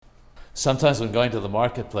Sometimes when going to the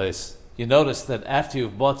marketplace, you notice that after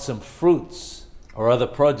you've bought some fruits or other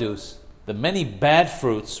produce, the many bad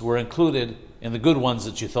fruits were included in the good ones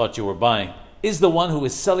that you thought you were buying. Is the one who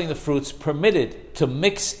is selling the fruits permitted to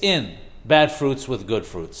mix in bad fruits with good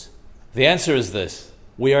fruits? The answer is this: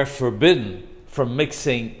 we are forbidden from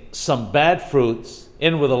mixing some bad fruits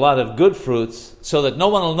in with a lot of good fruits so that no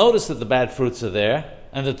one will notice that the bad fruits are there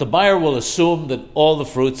and that the buyer will assume that all the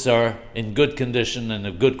fruits are in good condition and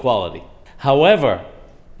of good quality. However,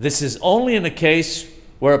 this is only in a case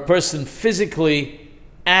where a person physically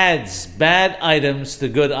adds bad items to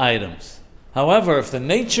good items. However, if the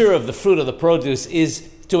nature of the fruit or the produce is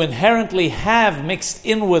to inherently have mixed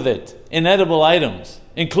in with it inedible items,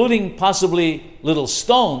 including possibly little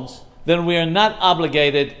stones, then we are not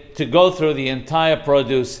obligated to go through the entire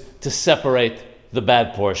produce to separate the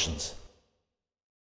bad portions.